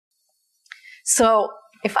So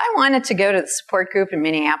if I wanted to go to the support group in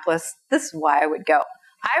Minneapolis, this is why I would go.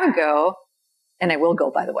 I would go, and I will go,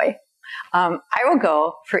 by the way. I will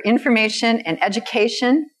go for information and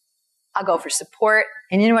education. I'll go for support.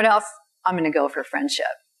 And you know what else? I'm going to go for friendship.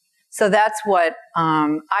 So that's what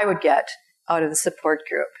I would get out of the support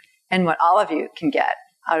group, and what all of you can get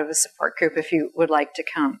out of a support group if you would like to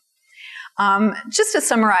come. Just to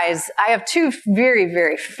summarize, I have two very,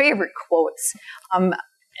 very favorite quotes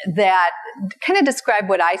that kind of describe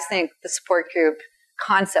what I think the support group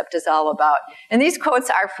concept is all about. And these quotes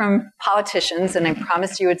are from politicians, and I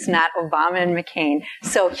promise you it's not Obama and McCain.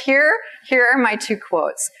 So here are my two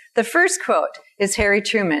quotes. The first quote is Harry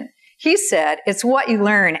Truman. He said, "It's what you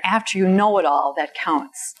learn after you know it all that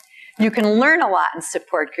counts." You can learn a lot in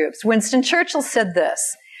support groups. Winston Churchill said this: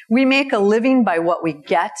 "We make a living by what we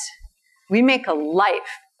get. We make a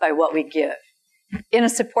life by what we give." In a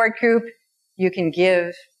support group, you can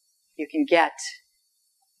give, you can get.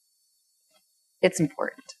 It's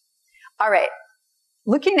important. All right.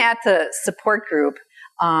 Looking at the support group,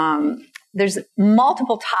 there's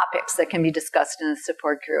multiple topics that can be discussed in a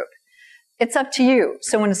support group. It's up to you.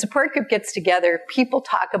 So when a support group gets together, people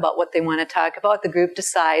talk about what they want to talk about. The group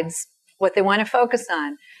decides what they want to focus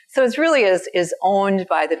on. So it really is owned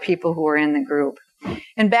by the people who are in the group.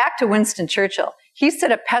 And back to Winston Churchill. He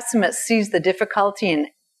said a pessimist sees the difficulty in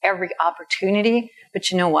every opportunity, but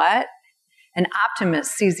you know what? An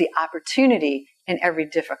optimist sees the opportunity in every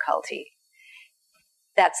difficulty.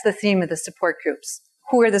 That's the theme of the support groups.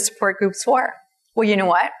 Who are the support groups for? Well, you know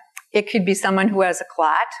what? It could be someone who has a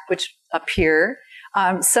clot, which up here,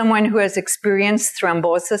 someone who has experienced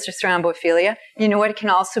thrombosis or thrombophilia. You know what? It can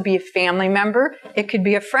also be a family member. It could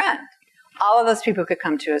be a friend. All of those people could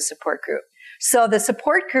come to a support group. So the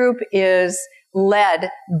support group is led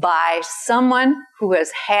by someone who has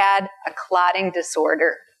had a clotting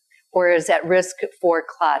disorder or is at risk for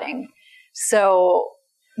clotting. So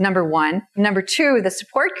number one. Number two, the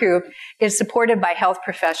support group is supported by health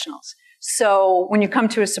professionals. So when you come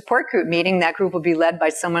to a support group meeting, that group will be led by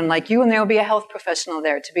someone like you, and there will be a health professional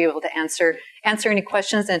there to be able to answer any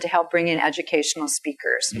questions and to help bring in educational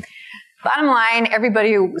speakers. Bottom line,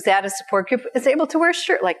 everybody who's at a support group is able to wear a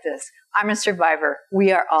shirt like this. I'm a survivor.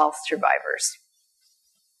 We are all survivors.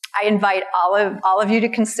 I invite all of you to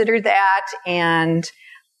consider that, and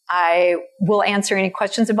I will answer any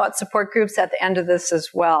questions about support groups at the end of this as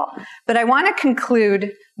well. But I want to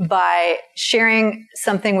conclude by sharing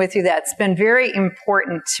something with you that's been very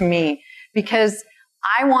important to me, because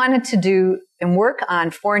I wanted to do and work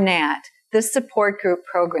on for NATT this support group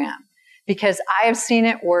program, because I have seen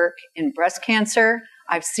it work in breast cancer.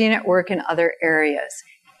 I've seen it work in other areas.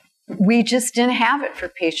 We just didn't have it for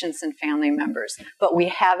patients and family members, but we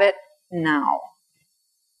have it now.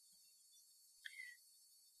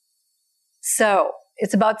 So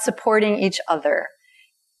it's about supporting each other.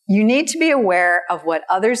 You need to be aware of what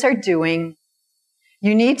others are doing.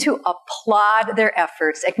 You need to applaud their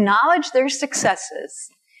efforts, acknowledge their successes,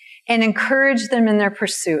 and encourage them in their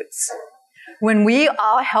pursuits. When we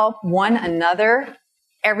all help one another,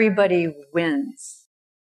 everybody wins.